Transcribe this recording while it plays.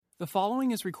The following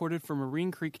is recorded from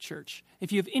Marine Creek Church.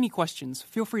 If you have any questions,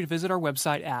 feel free to visit our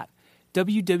website at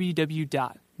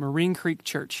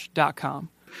www.marinecreekchurch.com.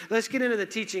 Let's get into the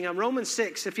teaching. Romans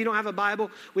 6. If you don't have a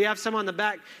Bible, we have some on the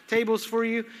back tables for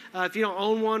you. If you don't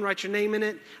own one, write your name in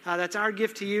it. That's our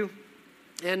gift to you.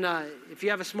 And if you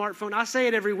have a smartphone, I say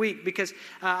it every week because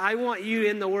I want you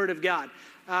in the Word of God.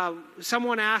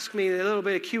 Someone asked me, a little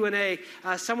bit of Q&A,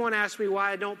 someone asked me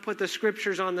why I don't put the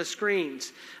scriptures on the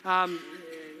screens.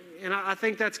 And I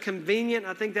think that's convenient.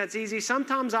 I think that's easy.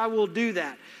 Sometimes I will do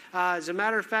that. As a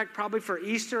matter of fact, probably for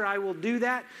Easter, I will do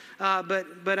that.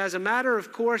 But as a matter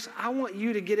of course, I want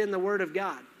you to get in the Word of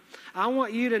God. I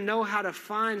want you to know how to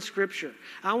find Scripture.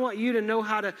 I want you to know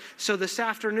how to, so this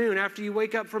afternoon, after you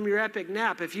wake up from your epic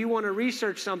nap, if you want to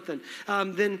research something,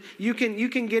 then you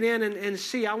can get in and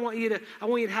see. I want you to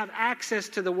have access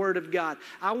to the Word of God.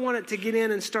 I want it to get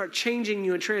in and start changing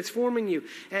you and transforming you.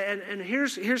 And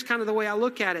here's kind of the way I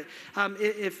look at it.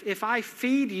 If I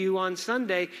feed you on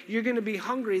Sunday, you're going to be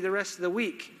hungry the rest of the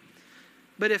week.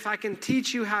 But if I can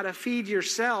teach you how to feed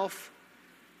yourself,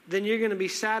 then you're going to be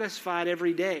satisfied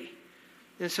every day.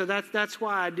 And so that's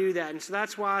why I do that. And so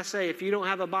that's why I say, if you don't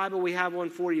have a Bible, we have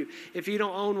one for you. If you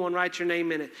don't own one, write your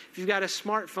name in it. If you've got a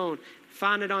smartphone,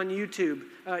 find it on YouTube.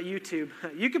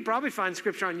 You could probably find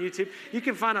Scripture on YouTube. You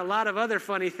can find a lot of other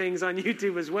funny things on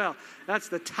YouTube as well. That's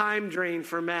the time drain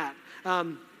for Matt.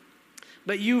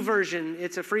 But YouVersion,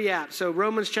 it's a free app. So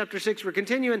Romans chapter 6, we're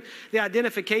continuing the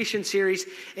identification series.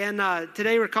 And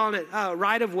today we're calling it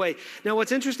right of way. Now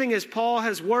what's interesting is Paul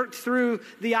has worked through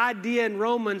the idea in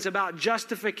Romans about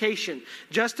justification.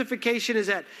 Justification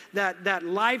is that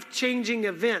life-changing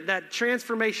event, that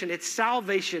transformation. It's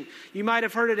salvation. You might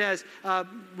have heard it as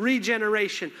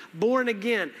regeneration, born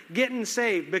again, getting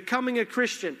saved, becoming a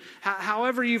Christian.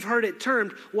 However you've heard it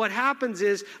termed, what happens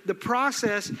is the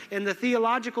process, and the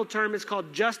theological term is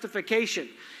called justification.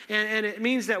 And it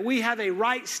means that we have a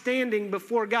right standing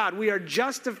before God. We are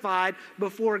justified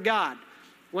before God.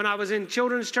 When I was in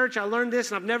children's church, I learned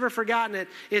this, and I've never forgotten it.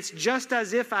 It's just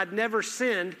as if I'd never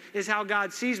sinned is how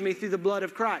God sees me through the blood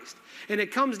of Christ. And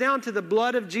it comes down to the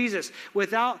blood of Jesus.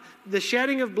 Without the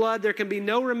shedding of blood, there can be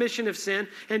no remission of sin.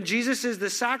 And Jesus is the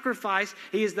sacrifice.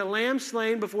 He is the lamb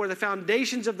slain before the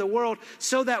foundations of the world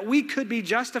so that we could be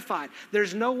justified.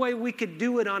 There's no way we could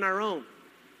do it on our own.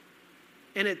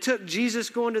 And it took Jesus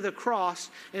going to the cross,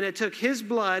 and it took his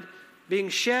blood being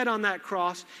shed on that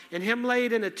cross, and him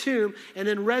laid in a tomb, and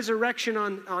then resurrection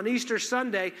on Easter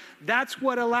Sunday. That's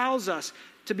what allows us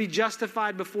to be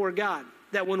justified before God.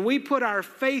 That when we put our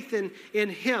faith in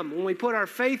him, when we put our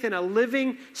faith in a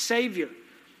living Savior,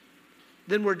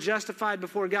 then we're justified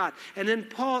before God. And then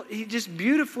Paul, he just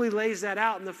beautifully lays that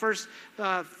out in the first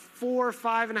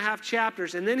 5.5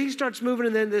 chapters. And then he starts moving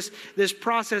into this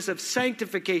process of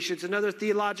sanctification. It's another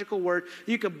theological word.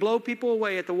 You could blow people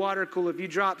away at the water cooler if you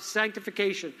drop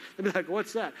sanctification. They'd be like,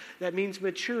 what's that? That means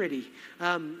maturity.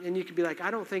 And you could be like,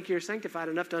 I don't think you're sanctified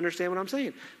enough to understand what I'm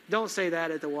saying. Don't say that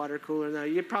at the water cooler. No,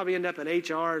 you'd probably end up in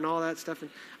HR and all that stuff.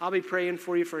 And I'll be praying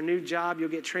for you for a new job. You'll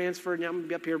get transferred, and I'm going to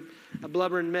be up here a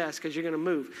blubbering mess because you're going to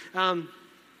move.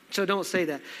 So don't say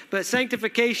that. But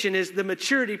sanctification is the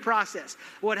maturity process.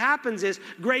 What happens is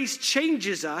grace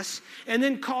changes us and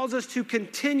then calls us to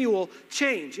continual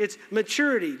change. It's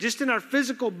maturity. Just in our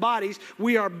physical bodies,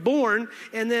 we are born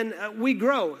and then we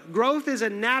grow. Growth is a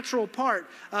natural part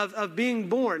of being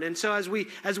born. And so as we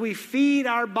feed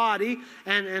our body,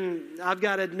 and I've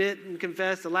got to admit and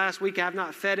confess, the last week I have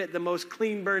not fed it the most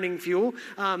clean burning fuel.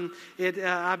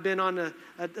 I've been on a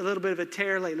little bit of a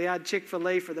tear lately. I had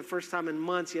Chick-fil-A for the first time in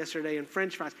months yesterday, and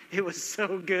French fries. It was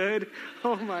so good.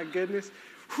 Oh my goodness.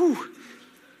 Whew. I'm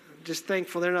just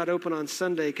thankful they're not open on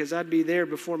Sunday because I'd be there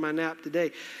before my nap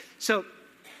today. So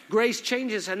grace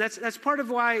changes, and that's part of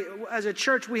why as a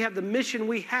church we have the mission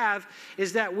we have,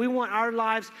 is that we want our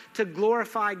lives to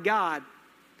glorify God.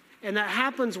 And that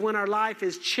happens when our life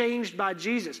is changed by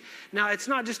Jesus. Now, it's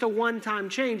not just a one-time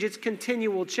change. It's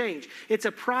continual change. It's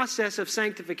a process of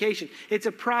sanctification. It's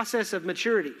a process of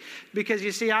maturity. Because,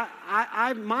 you see,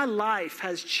 my life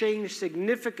has changed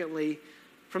significantly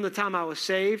from the time I was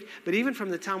saved, but even from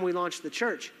the time we launched the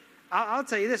church. I'll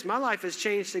tell you this. My life has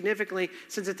changed significantly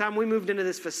since the time we moved into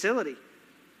this facility.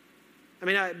 I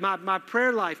mean, my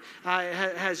prayer life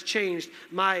has changed.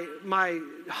 My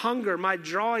hunger, my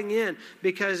drawing in,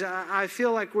 because I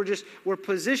feel like we're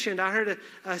positioned. I heard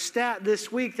a stat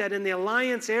this week that in the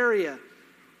Alliance area,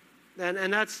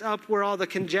 and that's up where all the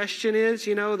congestion is,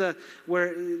 and I'm going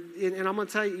to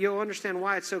tell you, you'll understand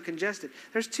why it's so congested.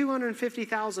 There's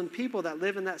 250,000 people that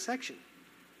live in that section.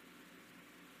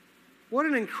 What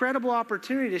an incredible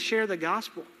opportunity to share the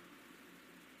gospel.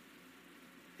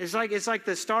 It's like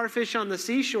the starfish on the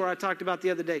seashore I talked about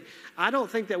the other day. I don't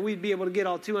think that we'd be able to get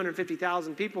all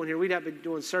 250,000 people in here. We'd have to be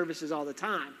doing services all the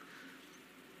time.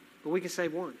 But we can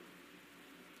save one.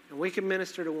 And we can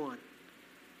minister to one.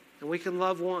 And we can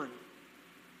love one.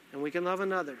 And we can love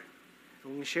another.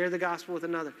 And we can share the gospel with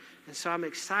another. And so I'm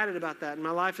excited about that. And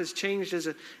my life has changed as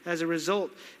a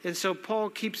result. And so Paul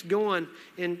keeps going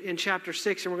in chapter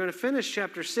 6. And we're going to finish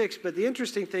chapter 6. But the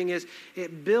interesting thing is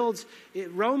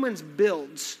Romans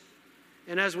builds.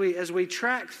 And as we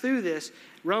track through this,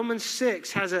 Romans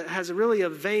 6 has really a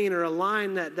vein or a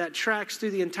line that tracks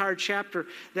through the entire chapter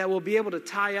that we'll be able to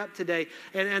tie up today.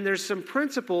 And there's some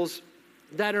principles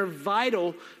that are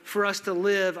vital for us to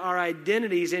live our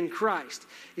identities in Christ.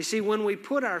 You see, when we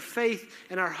put our faith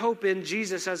and our hope in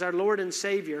Jesus as our Lord and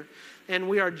Savior, and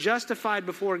we are justified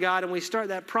before God, and we start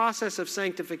that process of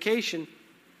sanctification,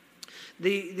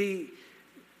 there's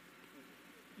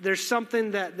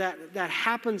something that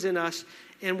happens in us,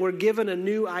 and we're given a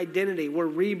new identity. We're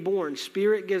reborn.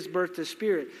 Spirit gives birth to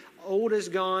spirit. Old is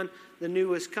gone, the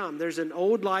new has come. There's an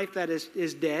old life that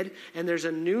is dead, and there's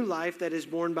a new life that is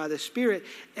born by the Spirit,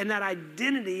 and that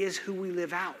identity is who we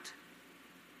live out.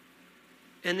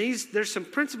 And there's some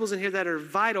principles in here that are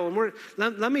vital, and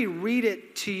let me read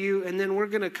it to you, and then we're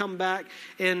going to come back.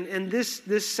 And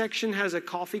this section has a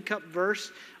coffee cup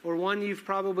verse, or one you've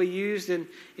probably used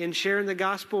in sharing the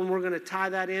gospel, and we're going to tie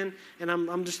that in, and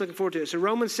I'm just looking forward to it. So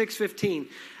Romans 6:15,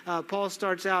 Paul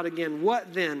starts out again.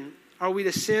 What then? Are we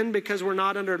to sin because we're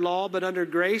not under law but under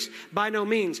grace? By no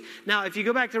means. Now, if you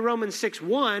go back to Romans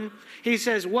 6:1, he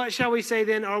says, what shall we say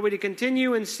then? Are we to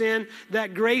continue in sin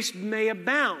that grace may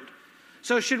abound?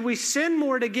 So should we sin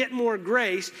more to get more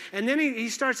grace? And then he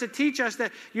starts to teach us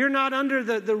that you're not under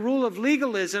the rule of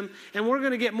legalism, and we're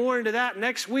going to get more into that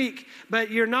next week,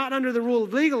 but you're not under the rule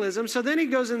of legalism. So then he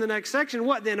goes in the next section,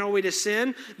 what then? Are we to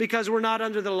sin because we're not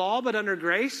under the law but under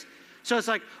grace? So it's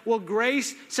like, well,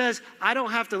 grace says I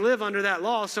don't have to live under that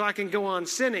law, so I can go on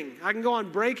sinning. I can go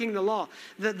on breaking the law.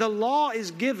 The law is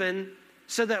given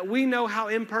so that we know how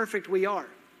imperfect we are.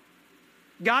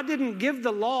 God didn't give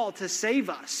the law to save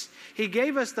us. He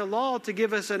gave us the law to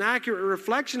give us an accurate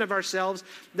reflection of ourselves,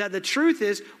 that the truth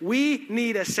is we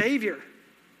need a Savior.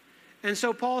 And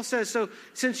so Paul says, so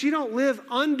since you don't live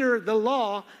under the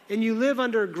law and you live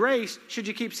under grace, should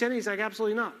you keep sinning? He's like,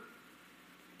 absolutely not.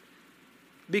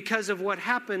 Because of what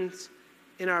happens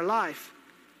in our life.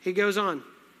 He goes on.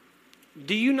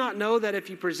 Do you not know that if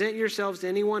you present yourselves to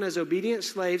anyone as obedient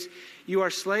slaves, you are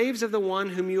slaves of the one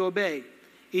whom you obey,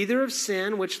 either of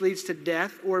sin, which leads to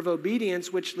death, or of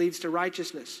obedience, which leads to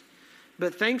righteousness?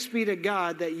 But thanks be to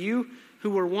God that you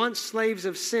who were once slaves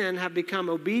of sin have become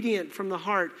obedient from the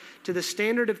heart to the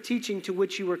standard of teaching to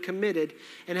which you were committed,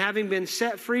 and having been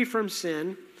set free from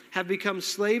sin, have become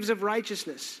slaves of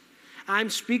righteousness.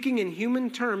 I'm speaking in human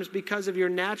terms because of your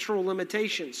natural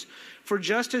limitations. For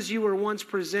just as you were once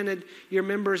presented your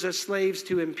members as slaves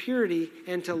to impurity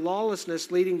and to lawlessness,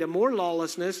 leading to more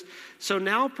lawlessness, so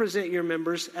now present your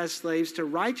members as slaves to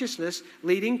righteousness,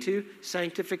 leading to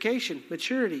sanctification,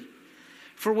 maturity.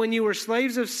 For when you were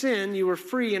slaves of sin, you were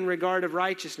free in regard of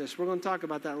righteousness. We're going to talk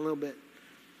about that in a little bit.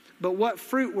 But what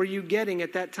fruit were you getting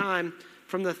at that time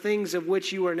from the things of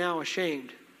which you are now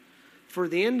ashamed? For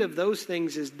the end of those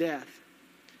things is death.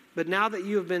 But now that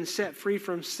you have been set free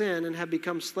from sin and have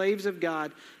become slaves of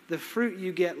God, the fruit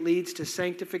you get leads to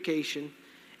sanctification,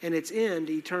 and its end,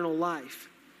 eternal life.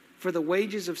 For the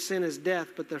wages of sin is death,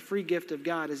 but the free gift of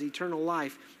God is eternal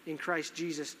life in Christ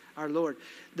Jesus our Lord.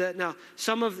 Now,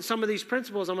 some of these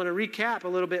principles I'm going to recap a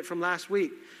little bit from last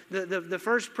week. The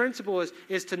first principle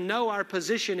is to know our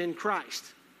position in Christ.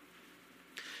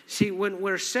 See, when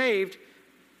we're saved,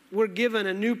 we're given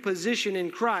a new position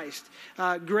in Christ.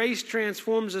 Grace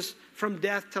transforms us from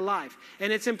death to life.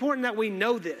 And it's important that we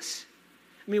know this.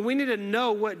 I mean, we need to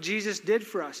know what Jesus did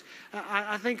for us.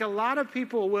 I think a lot of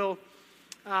people will,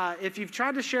 if you've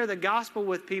tried to share the gospel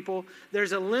with people,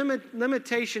 there's a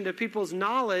limitation to people's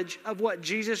knowledge of what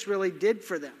Jesus really did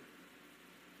for them.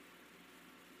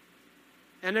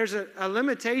 And there's a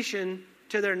limitation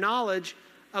to their knowledge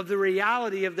of the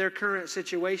reality of their current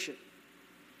situation.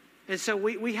 And so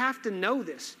we have to know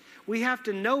this. We have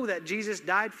to know that Jesus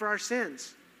died for our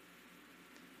sins.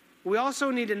 We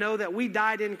also need to know that we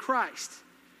died in Christ.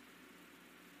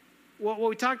 What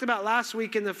we talked about last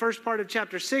week in the first part of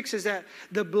chapter 6 is that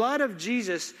the blood of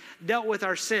Jesus dealt with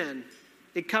our sin.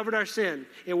 It covered our sin.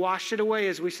 It washed it away,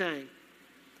 as we sang.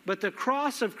 But the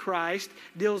cross of Christ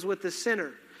deals with the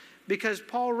sinner. Because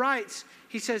Paul writes,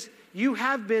 he says, you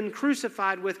have been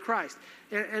crucified with Christ.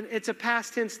 And it's a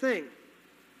past tense thing.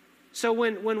 So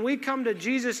when we come to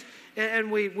Jesus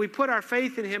and we put our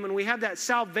faith in him and we have that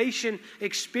salvation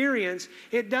experience,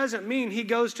 it doesn't mean he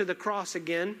goes to the cross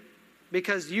again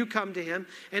because you come to him.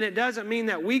 And it doesn't mean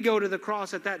that we go to the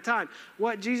cross at that time.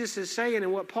 What Jesus is saying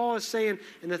and what Paul is saying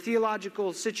in the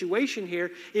theological situation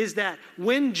here is that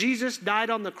when Jesus died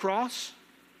on the cross,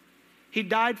 he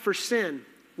died for sin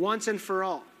once and for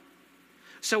all.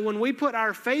 So when we put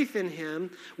our faith in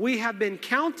him, we have been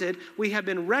counted, we have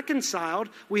been reconciled,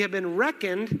 we have been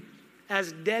reckoned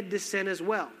as dead to sin as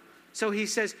well. So he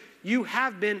says, you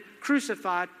have been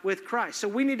crucified with Christ. So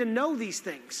we need to know these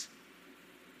things.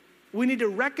 We need to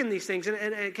reckon these things.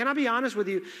 And can I be honest with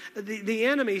you? The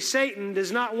enemy, Satan,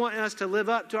 does not want us to live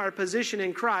up to our position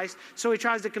in Christ, so he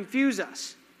tries to confuse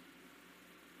us.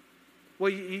 Well,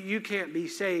 you can't be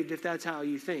saved if that's how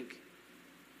you think.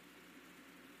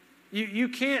 You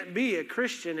can't be a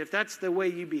Christian if that's the way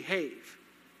you behave.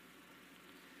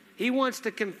 He wants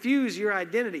to confuse your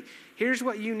identity. Here's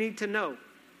what you need to know.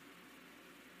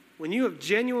 When you have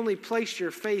genuinely placed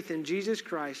your faith in Jesus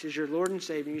Christ as your Lord and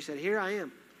Savior, you said, here I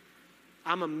am.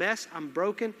 I'm a mess. I'm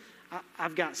broken.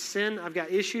 I've got sin. I've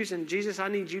got issues. And Jesus, I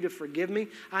need you to forgive me.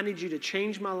 I need you to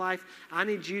change my life. I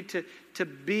need you to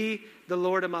be the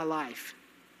Lord of my life.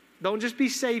 Don't just be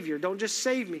Savior. Don't just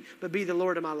save me, but be the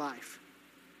Lord of my life.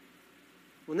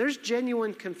 When there's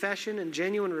genuine confession and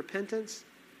genuine repentance,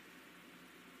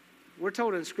 we're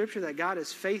told in Scripture that God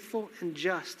is faithful and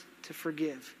just to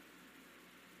forgive.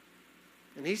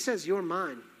 And he says, you're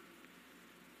mine.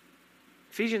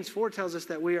 Ephesians 4 tells us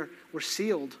that we're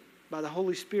sealed by the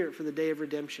Holy Spirit for the day of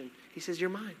redemption. He says, you're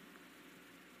mine.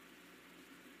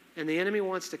 And the enemy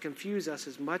wants to confuse us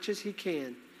as much as he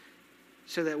can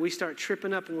so that we start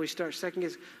tripping up and we start second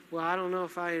guessing, well, I don't know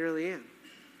if I really am.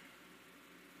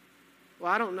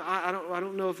 Well, I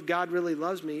don't know if God really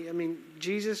loves me. I mean,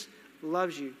 Jesus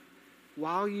loves you.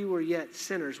 While you were yet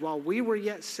sinners, while we were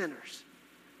yet sinners,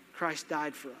 Christ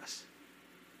died for us.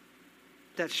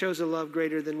 That shows a love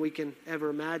greater than we can ever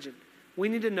imagine. We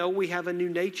need to know we have a new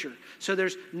nature. So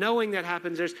there's knowing that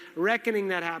happens. There's reckoning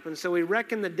that happens. So we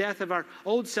reckon the death of our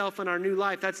old self and our new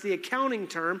life. That's the accounting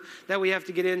term that we have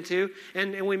to get into.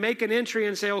 And we make an entry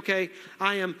and say, okay,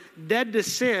 I am dead to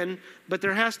sin, but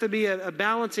there has to be a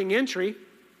balancing entry.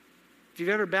 If you've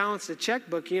ever balanced a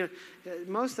checkbook, you know,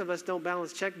 most of us don't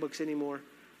balance checkbooks anymore.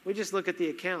 We just look at the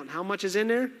account. How much is in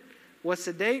there? What's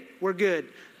the date? We're good.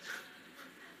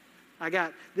 I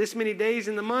got this many days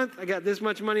in the month. I got this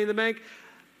much money in the bank.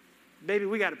 Baby,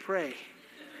 we got to pray.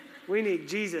 We need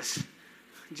Jesus.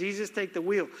 Jesus, take the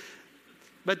wheel.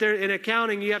 But there, in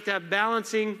accounting, you have to have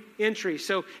balancing entry.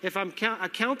 So if I'm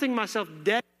accounting myself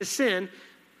dead to sin,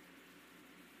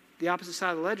 the opposite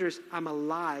side of the ledger is I'm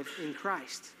alive in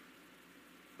Christ.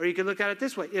 Or you could look at it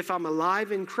this way. If I'm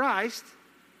alive in Christ,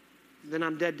 then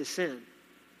I'm dead to sin.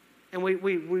 And we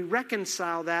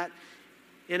reconcile that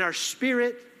in our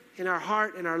spirit, in our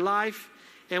heart, in our life,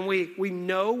 and we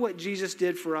know what Jesus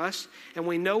did for us, and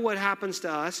we know what happens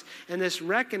to us, and this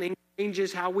reckoning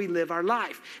changes how we live our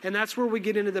life. And that's where we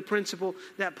get into the principle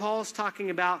that Paul's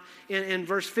talking about in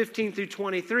verse 15 through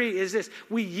 23 is this: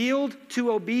 we yield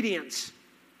to obedience.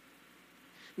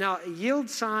 Now, a yield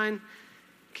sign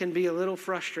can be a little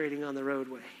frustrating on the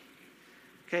roadway.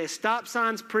 Okay, a stop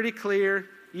sign's pretty clear,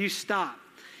 you stop.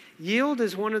 Yield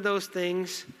is one of those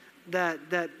things that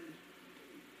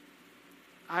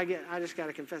I just got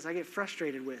to confess, I get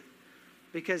frustrated with.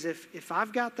 Because if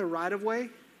I've got the right of way,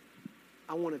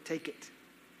 I want to take it.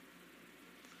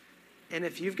 And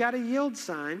if you've got a yield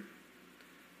sign,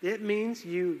 it means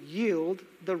you yield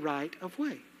the right of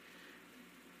way.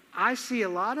 I see a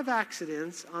lot of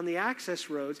accidents on the access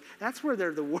roads. That's where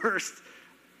they're the worst.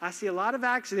 I see a lot of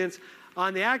accidents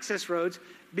on the access roads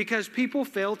because people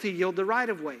fail to yield the right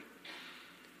of way.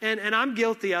 And I'm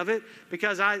guilty of it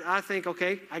because I think,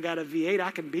 okay, I got a V8, I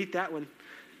can beat that one.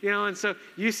 You know, and so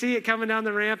you see it coming down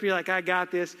the ramp, you're like, I got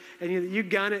this, and you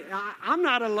gun it. I'm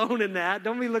not alone in that.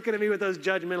 Don't be looking at me with those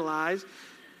judgmental eyes.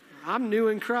 I'm new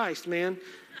in Christ, man.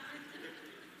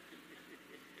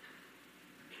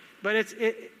 But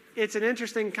it's an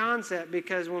interesting concept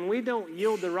because when we don't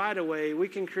yield the right of way, we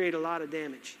can create a lot of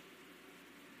damage.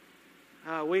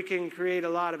 We can create a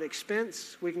lot of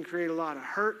expense. We can create a lot of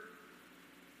hurt.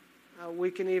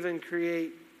 We can even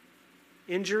create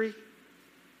injury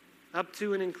up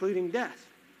to and including death.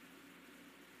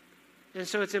 And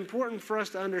so it's important for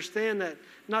us to understand that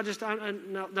not just,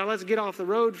 now let's get off the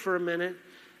road for a minute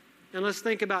and let's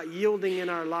think about yielding in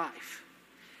our life.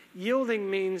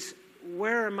 Yielding means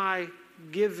where am I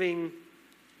giving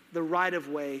the right of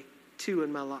way to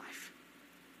in my life?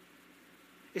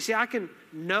 You see, I can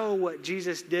know what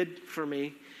Jesus did for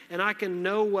me and I can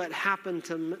know what happened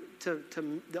to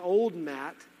the old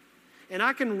Matt, and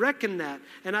I can reckon that,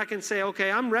 and I can say, okay,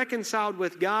 I'm reconciled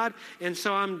with God, and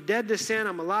so I'm dead to sin,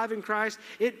 I'm alive in Christ.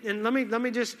 And let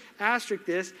me just asterisk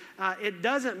this. It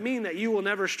doesn't mean that you will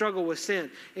never struggle with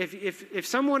sin. If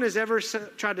someone has ever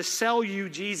tried to sell you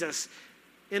Jesus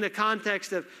in the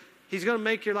context of he's going to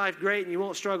make your life great and you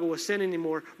won't struggle with sin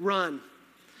anymore, run.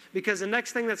 Because the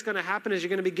next thing that's going to happen is you're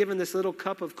going to be given this little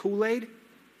cup of Kool-Aid,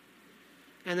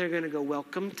 and they're going to go,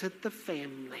 welcome to the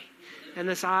family. And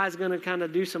this eye is going to kind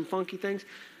of do some funky things.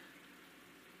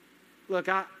 Look,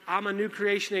 I'm a new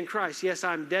creation in Christ. Yes,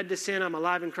 I'm dead to sin. I'm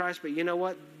alive in Christ. But you know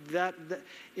what?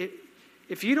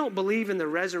 If you don't believe in the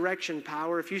resurrection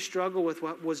power, if you struggle with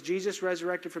what was Jesus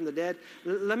resurrected from the dead,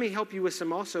 let me help you with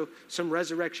some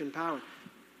resurrection power.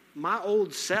 My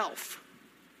old self.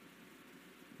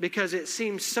 Because it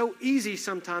seems so easy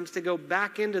sometimes to go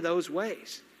back into those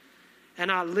ways. And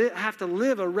I have to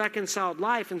live a reconciled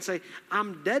life and say,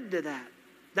 I'm dead to that.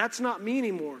 That's not me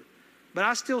anymore. But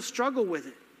I still struggle with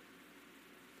it.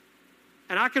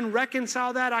 And I can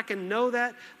reconcile that. I can know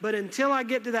that. But until I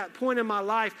get to that point in my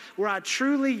life where I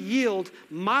truly yield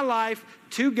my life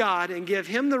to God and give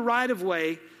Him the right of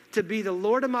way to be the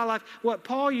Lord of my life. What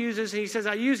Paul uses, he says,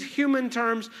 I use human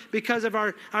terms because of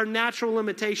our natural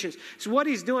limitations. So what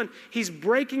he's doing, he's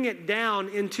breaking it down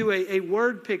into a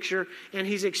word picture, and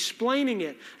he's explaining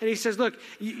it. And he says, look,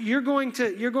 you're going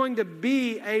to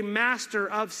be a master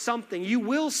of something. You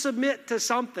will submit to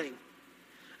something.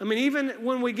 I mean, even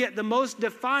when we get the most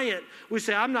defiant, we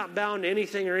say, I'm not bound to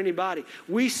anything or anybody.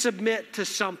 We submit to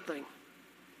something.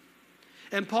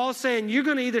 And Paul's saying you're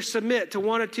going to either submit to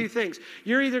one of two things.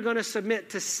 You're either going to submit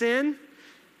to sin,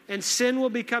 and sin will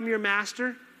become your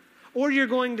master, or you're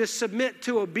going to submit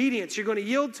to obedience. You're going to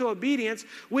yield to obedience,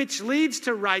 which leads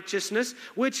to righteousness,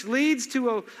 which leads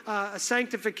to a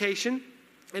sanctification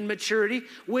and maturity,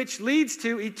 which leads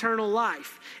to eternal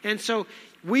life. And so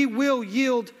we will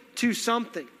yield to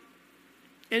something.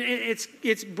 And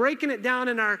it's breaking it down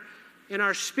in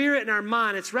our spirit and our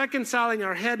mind. It's reconciling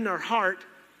our head and our heart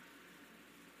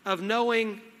of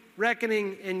knowing,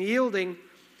 reckoning, and yielding.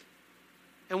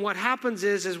 And what happens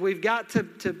is we've got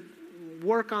to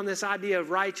work on this idea of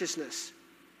righteousness.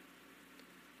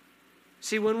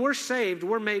 See, when we're saved,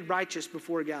 we're made righteous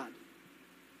before God.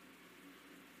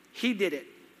 He did it.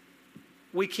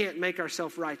 We can't make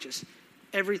ourselves righteous.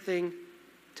 Everything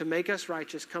to make us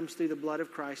righteous comes through the blood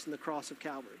of Christ and the cross of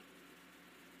Calvary.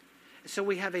 So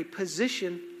we have a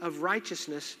position of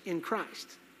righteousness in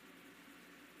Christ.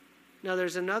 Now,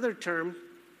 there's another term,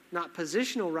 not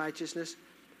positional righteousness,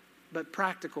 but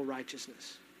practical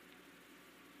righteousness.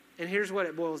 And here's what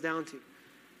it boils down to.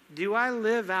 Do I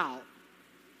live out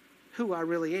who I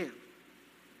really am?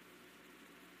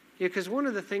 Yeah, because one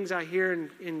of the things I hear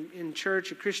in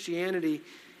church, in Christianity,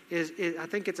 is I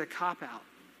think it's a cop-out.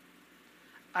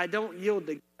 I don't yield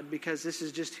to God because this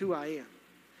is just who I am.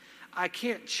 I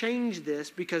can't change this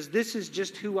because this is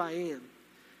just who I am.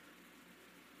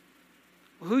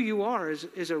 Who you are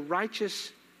is a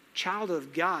righteous child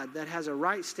of God that has a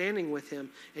right standing with Him,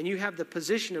 and you have the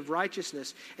position of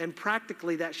righteousness, and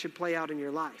practically that should play out in your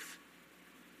life.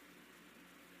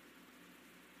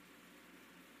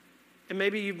 And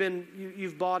maybe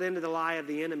you've bought into the lie of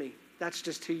the enemy. That's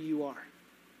just who you are.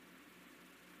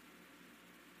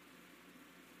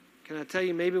 Can I tell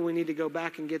you, maybe we need to go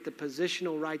back and get the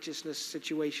positional righteousness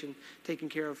situation taken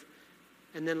care of,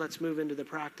 and then let's move into the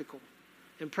practical.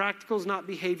 And practical is not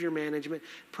behavior management.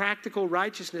 Practical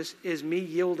righteousness is me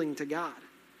yielding to God.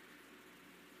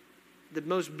 The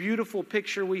most beautiful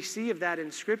picture we see of that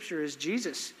in Scripture is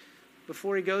Jesus.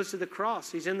 Before He goes to the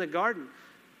cross, He's in the garden.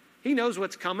 He knows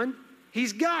what's coming.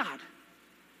 He's God.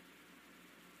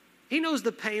 He knows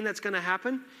the pain that's going to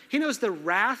happen. He knows the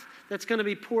wrath that's going to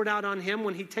be poured out on Him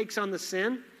when He takes on the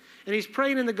sin. And He's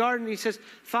praying in the garden. He says,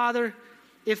 Father,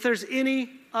 if there's any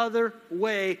other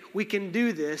way we can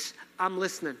do this, I'm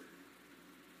listening.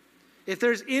 If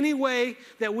there's any way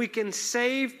that we can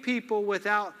save people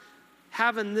without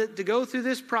having to go through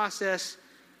this process,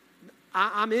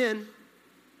 I'm in.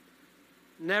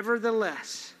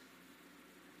 Nevertheless,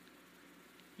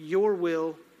 your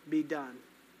will be done.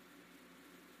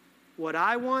 What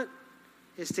I want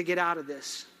is to get out of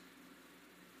this.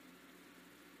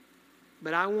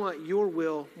 But I want your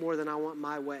will more than I want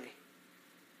my way.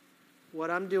 What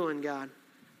I'm doing, God,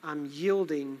 I'm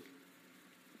yielding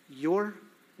your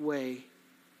way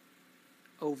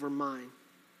over mine.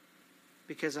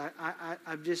 Because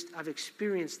I've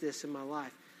experienced this in my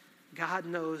life. God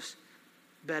knows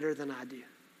better than I do.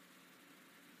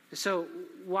 So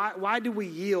why do we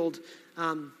yield?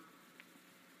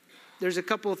 there's a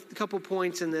couple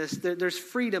points in this. There's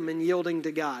freedom in yielding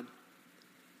to God.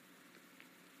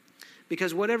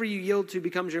 Because whatever you yield to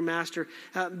becomes your master.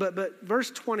 But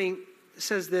verse 20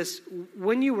 says this: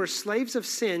 when you were slaves of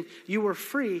sin, you were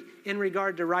free in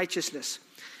regard to righteousness.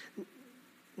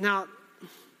 Now,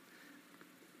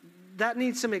 that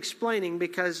needs some explaining,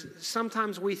 because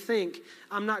sometimes we think,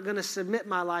 I'm not going to submit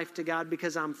my life to God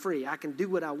because I'm free. I can do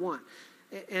what I want.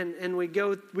 And we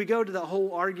go to the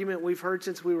whole argument we've heard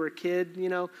since we were a kid,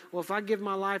 well, if I give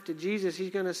my life to Jesus, he's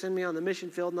going to send me on the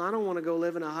mission field, and I don't want to go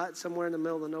live in a hut somewhere in the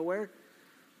middle of nowhere.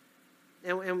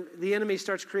 And the enemy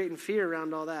starts creating fear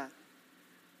around all that.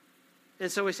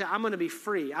 And so we say, I'm going to be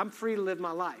free. I'm free to live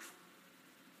my life.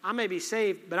 I may be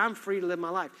saved, but I'm free to live my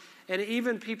life. And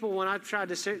even people, when I've tried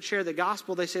to share the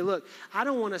gospel, they say, look, I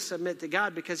don't want to submit to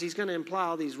God because he's going to imply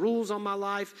all these rules on my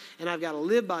life, and I've got to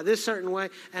live by this certain way,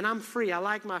 and I'm free. I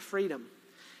like my freedom.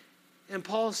 And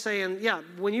Paul's saying, yeah,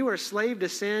 when you were a slave to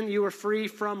sin, you were free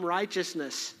from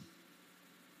righteousness.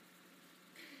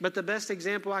 But the best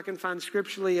example I can find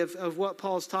scripturally of what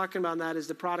Paul's talking about in that is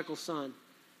the prodigal son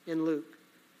in Luke.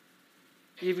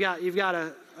 You've got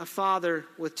a father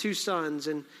with two sons,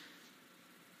 and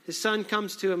his son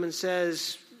comes to him and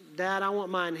says, Dad, I want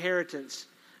my inheritance.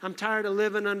 I'm tired of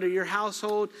living under your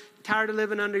household, tired of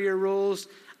living under your rules.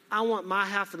 I want my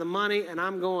half of the money, and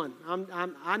I'm going.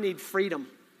 I need freedom.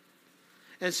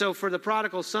 And so for the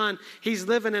prodigal son, he's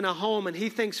living in a home, and he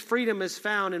thinks freedom is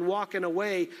found in walking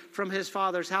away from his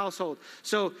father's household.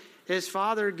 So his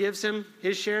father gives him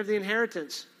his share of the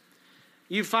inheritance.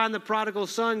 You find the prodigal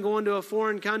son going to a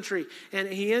foreign country, and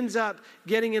he ends up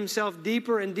getting himself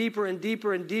deeper and deeper and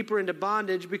deeper and deeper into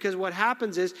bondage, because what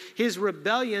happens is his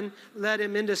rebellion led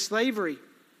him into slavery.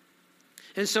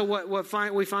 And so what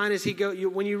we find is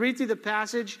when you read through the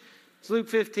passage, it's Luke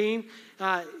 15,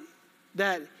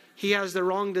 that he has the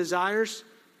wrong desires.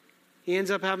 He ends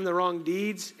up having the wrong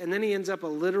deeds, and then he ends up a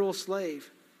literal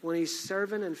slave when he's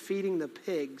serving and feeding the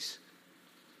pigs.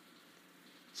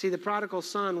 See, the prodigal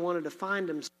son wanted to find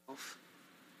himself,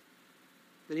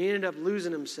 but he ended up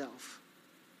losing himself.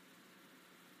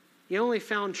 He only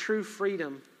found true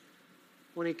freedom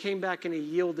when he came back and he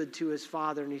yielded to his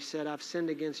father and he said, I've sinned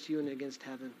against you and against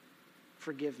heaven.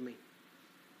 Forgive me.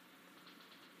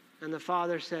 And the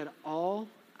father said, all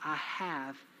I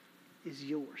have is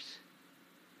yours.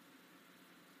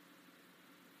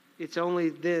 It's only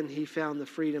then he found the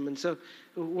freedom. And so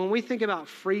when we think about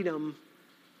freedom,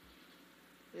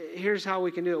 here's how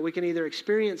we can do it. We can either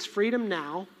experience freedom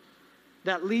now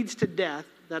that leads to death,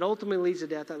 that ultimately leads to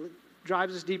death, that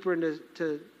drives us deeper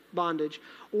into bondage,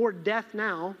 or death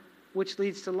now, which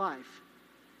leads to life.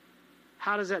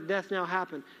 How does that death now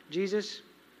happen? Jesus,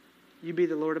 you be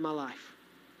the Lord of my life.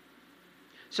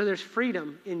 So there's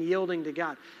freedom in yielding to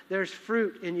God. There's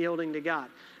fruit in yielding to God.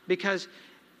 Because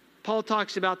Paul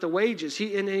talks about the wages.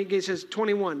 He says,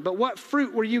 21, but what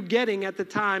fruit were you getting at the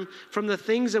time from the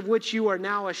things of which you are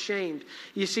now ashamed?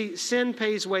 You see, sin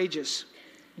pays wages.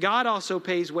 God also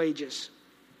pays wages.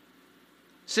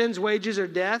 Sin's wages are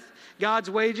death. God's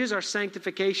wages are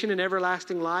sanctification and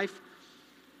everlasting life.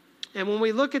 And when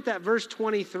we look at that verse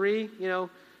 23,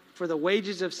 for the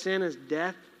wages of sin is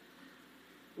death,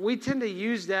 we tend to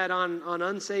use that on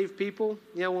unsaved people.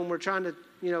 When we're trying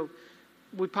to,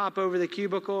 we pop over the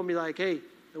cubicle and be like, hey,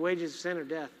 the wages of sin are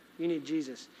death. You need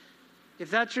Jesus. If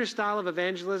that's your style of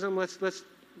evangelism,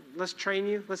 let's train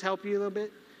you. Let's help you a little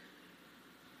bit.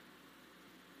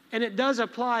 And it does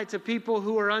apply to people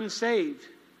who are unsaved.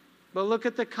 But look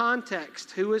at the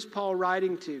context. Who is Paul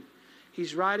writing to?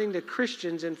 He's writing to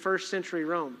Christians in first century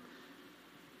Rome.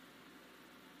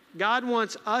 God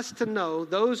wants us to know,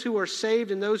 those who are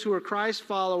saved and those who are Christ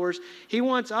followers, he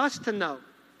wants us to know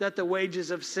that the wages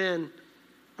of sin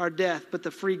are death, but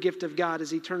the free gift of God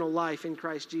is eternal life in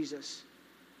Christ Jesus.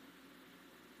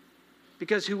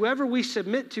 Because whoever we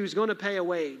submit to is going to pay a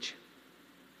wage.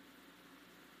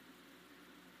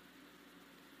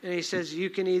 And he says you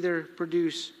can either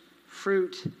produce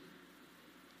fruit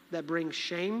that brings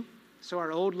shame. So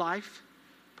our old life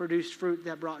produced fruit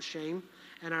that brought shame,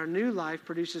 and our new life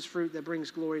produces fruit that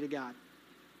brings glory to God.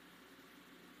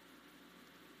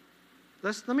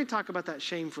 Let me talk about that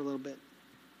shame for a little bit,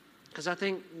 because I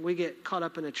think we get caught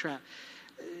up in a trap.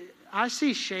 I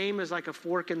see shame as like a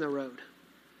fork in the road.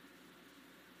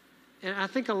 And I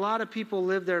think a lot of people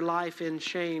live their life in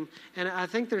shame. And I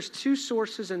think there's two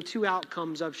sources and two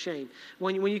outcomes of shame.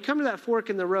 When you come to that fork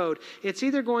in the road, it's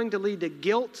either going to lead to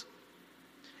guilt,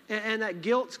 and that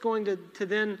guilt's going to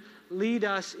then lead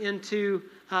us into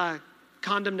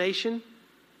condemnation.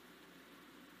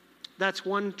 That's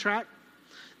one track.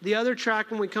 The other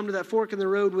track when we come to that fork in the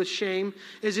road with shame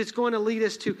is it's going to lead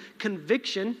us to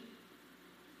conviction.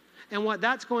 And what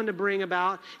that's going to bring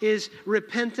about is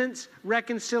repentance,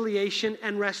 reconciliation,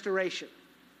 and restoration.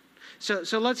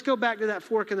 So let's go back to that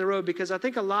fork in the road, because I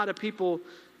think a lot of people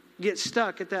get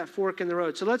stuck at that fork in the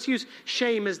road. So let's use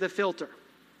shame as the filter.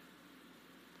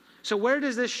 So where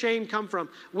does this shame come from?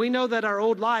 We know that our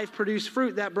old life produced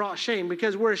fruit that brought shame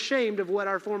because we're ashamed of what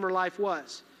our former life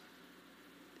was.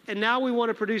 And now we want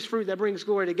to produce fruit that brings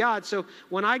glory to God. So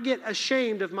when I get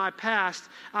ashamed of my past,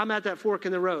 I'm at that fork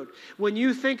in the road. When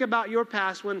you think about your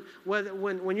past, when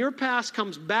your past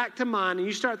comes back to mind and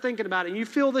you start thinking about it and you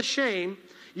feel the shame,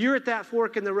 you're at that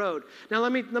fork in the road. Now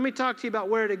let me talk to you about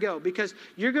where to go, because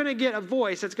you're going to get a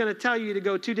voice that's going to tell you to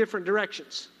go two different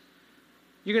directions.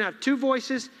 You're going to have two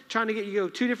voices trying to get you to go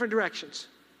two different directions.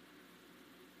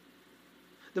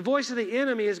 The voice of the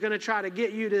enemy is going to try to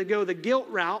get you to go the guilt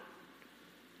route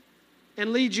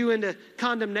and lead you into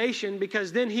condemnation,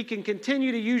 because then he can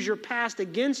continue to use your past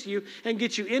against you and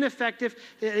get you ineffective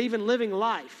at even living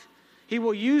life. He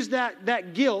will use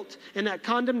that guilt and that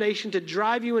condemnation to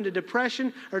drive you into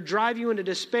depression or drive you into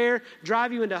despair,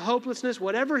 drive you into hopelessness.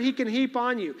 Whatever he can heap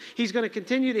on you, he's going to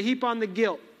continue to heap on the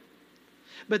guilt.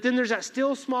 But then there's that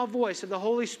still small voice of the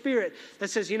Holy Spirit that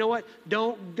says, you know what?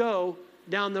 Don't go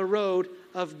down the road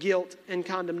of guilt and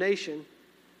condemnation.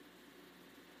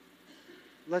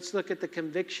 Let's look at the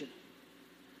conviction,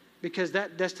 because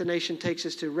that destination takes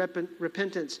us to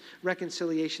repentance,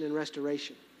 reconciliation, and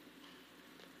restoration.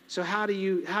 So how do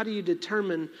you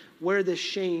determine where this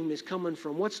shame is coming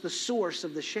from? What's the source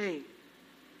of the shame?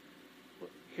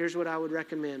 Here's what I would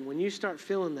recommend. When you start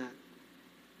feeling that,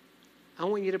 I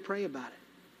want you to pray about it.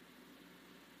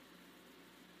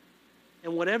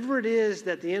 And whatever it is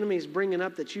that the enemy is bringing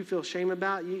up that you feel shame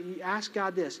about, you ask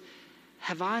God this: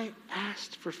 have I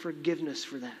asked for forgiveness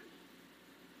for that?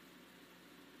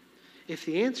 If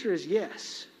the answer is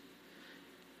yes,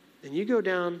 then you go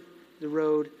down the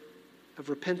road of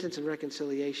repentance and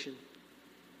reconciliation.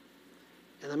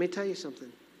 And let me tell you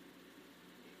something.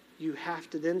 You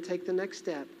have to then take the next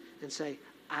step and say,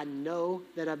 I know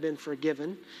that I've been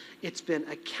forgiven. It's been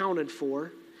accounted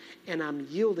for. And I'm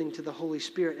yielding to the Holy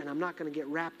Spirit, and I'm not going to get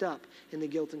wrapped up in the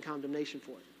guilt and condemnation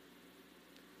for it.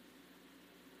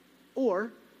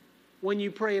 Or when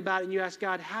you pray about it and you ask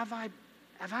God, have I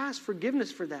asked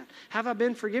forgiveness for that? Have I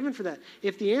been forgiven for that?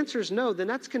 If the answer is no, then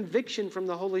that's conviction from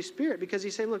the Holy Spirit, because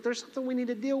he's saying, look, there's something we need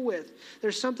to deal with.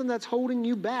 There's something that's holding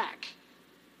you back.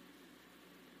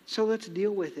 So let's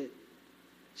deal with it,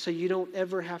 so you don't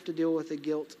ever have to deal with the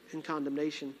guilt and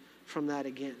condemnation from that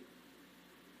again.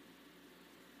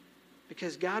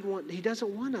 Because He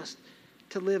doesn't want us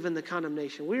to live in the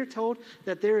condemnation. We are told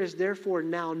that there is therefore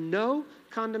now no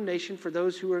condemnation for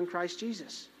those who are in Christ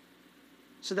Jesus.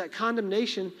 So that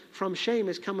condemnation from shame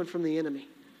is coming from the enemy.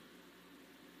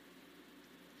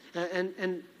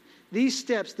 And these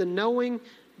steps, the knowing,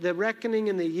 the reckoning,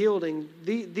 and the yielding,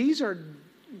 these are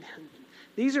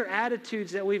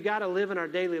attitudes that we've got to live in our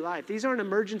daily life. These aren't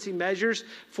emergency measures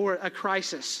for a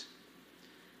crisis.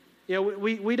 You know,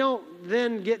 we don't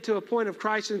then get to a point of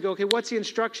crisis and go, okay, what's the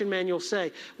instruction manual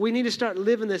say? We need to start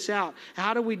living this out.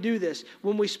 How do we do this?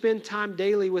 When we spend time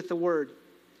daily with the Word.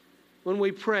 When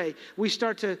we pray, we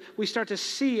start to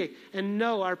see and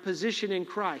know our position in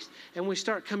Christ, and we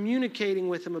start communicating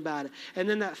with Him about it. And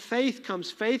then that faith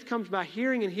comes. Faith comes by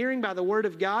hearing, and hearing by the Word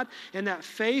of God. And that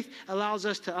faith allows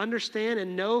us to understand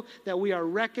and know that we are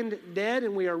reckoned dead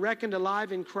and we are reckoned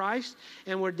alive in Christ,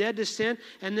 and we're dead to sin.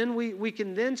 And then we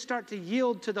can then start to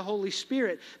yield to the Holy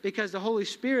Spirit, because the Holy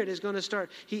Spirit is going to start.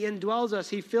 He indwells us.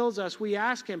 He fills us. We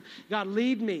ask Him, God,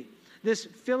 lead me. This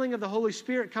filling of the Holy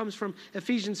Spirit comes from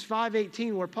Ephesians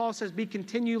 5:18, where Paul says, be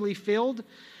continually filled.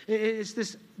 It's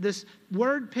this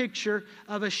word picture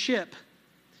of a ship.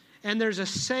 And there's a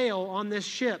sail on this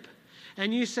ship.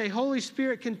 And you say, Holy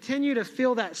Spirit, continue to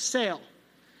fill that sail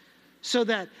so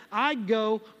that I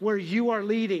go where you are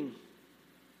leading.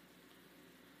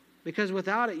 Because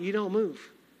without it, you don't move.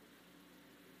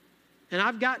 And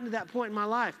I've gotten to that point in my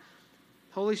life.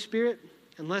 Holy Spirit,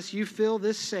 unless you fill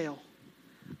this sail,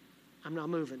 I'm not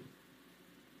moving.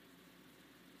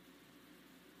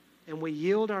 And we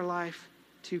yield our life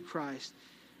to Christ.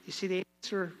 You see, the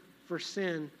answer for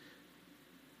sin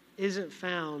isn't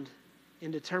found in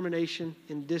determination,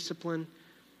 in discipline,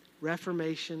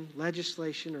 reformation,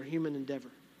 legislation, or human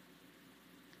endeavor.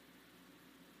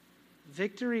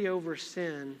 Victory over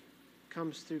sin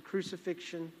comes through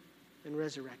crucifixion and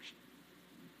resurrection.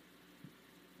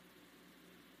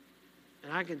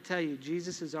 And I can tell you,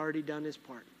 Jesus has already done His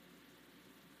part.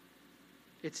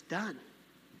 It's done.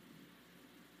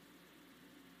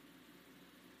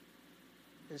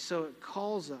 And so it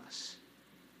calls us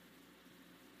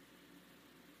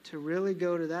to really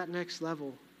go to that next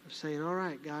level of saying, all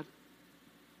right, God,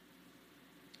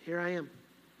 here I am.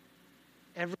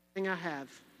 Everything I have,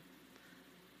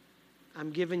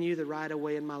 I'm giving you the right of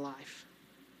way in my life.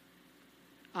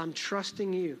 I'm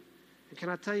trusting you. And can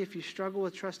I tell you, if you struggle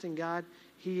with trusting God,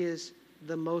 He is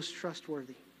the most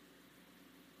trustworthy.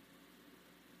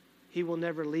 He will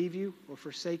never leave you or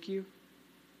forsake you.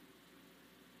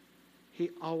 He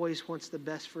always wants the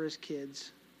best for His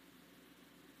kids.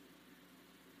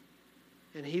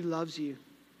 And He loves you.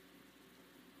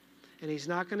 And He's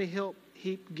not going to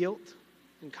heap guilt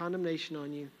and condemnation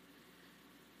on you.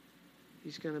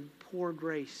 He's going to pour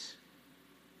grace.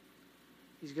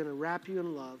 He's going to wrap you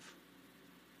in love.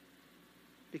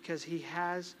 Because He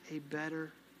has a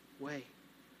better way.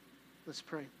 Let's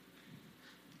pray.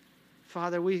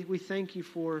 Father, we thank you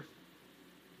for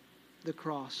the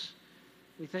cross.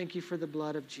 We thank you for the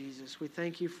blood of Jesus. We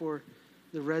thank you for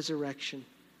the resurrection.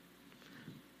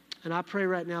 And I pray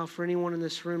right now for anyone in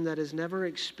this room that has never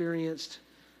experienced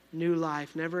new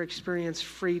life, never experienced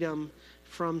freedom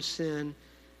from sin,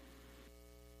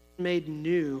 made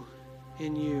new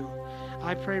in you.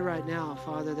 I pray right now,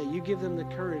 Father, that you give them the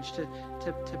courage to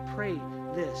pray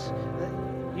this.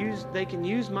 They can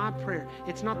use my prayer.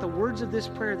 It's not the words of this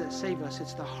prayer that save us.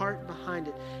 It's the heart behind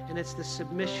it. And it's the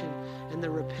submission and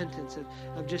the repentance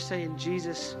of just saying,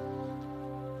 Jesus,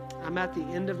 I'm at the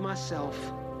end of myself.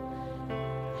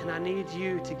 And I need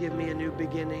you to give me a new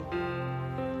beginning.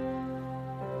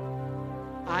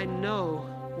 I know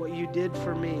what you did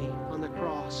for me on the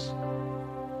cross.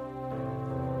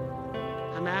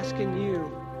 I'm asking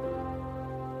you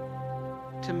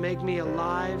to make me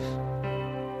alive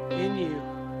in you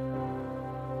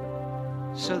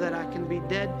so that I can be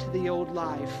dead to the old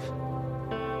life.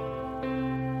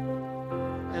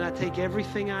 And I take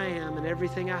everything I am and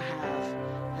everything I have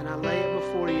and I lay it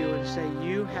before you and say,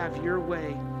 you have your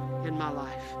way in my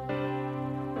life.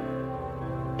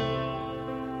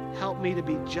 Help me to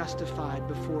be justified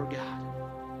before God.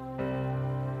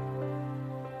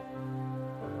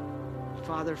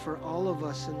 Father, for all of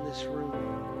us in this room,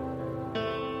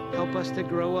 help us to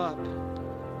grow up.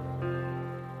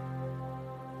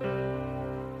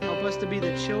 Help us to be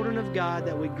the children of God,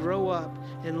 that we grow up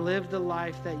and live the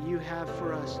life that you have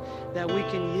for us, that we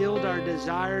can yield our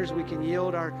desires, we can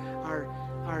yield our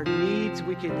needs,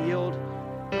 we can yield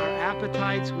our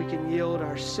appetites, we can yield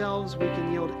ourselves, we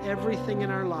can yield everything in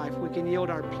our life, we can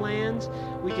yield our plans,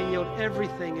 we can yield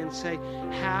everything and say,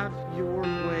 have your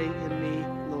way in me,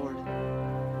 Lord.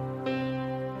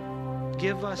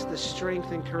 Give us the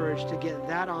strength and courage to get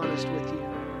that honest with you.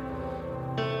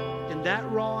 And that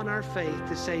raw in our faith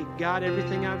to say, God,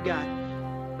 everything I've got,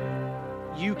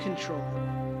 you control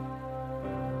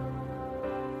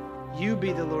it. You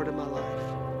be the Lord of my life.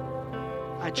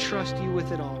 I trust you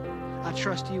with it all. I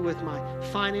trust you with my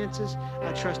finances.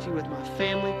 I trust you with my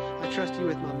family. I trust you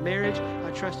with my marriage. I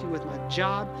trust you with my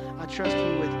job. I trust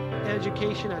you with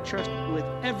education. I trust you with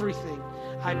everything.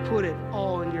 I put it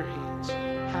all in your hands.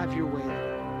 Have your way.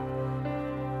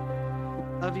 We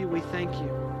love you. We thank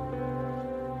you.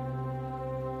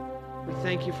 We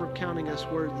thank you for counting us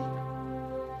worthy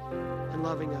and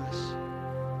loving us.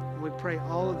 And we pray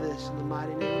all of this in the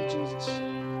mighty name of Jesus.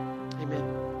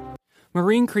 Amen.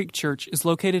 Marine Creek Church is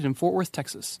located in Fort Worth,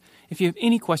 Texas. If you have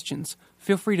any questions,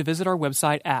 feel free to visit our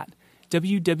website at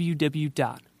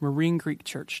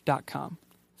www.marinecreekchurch.com.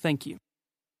 Thank you.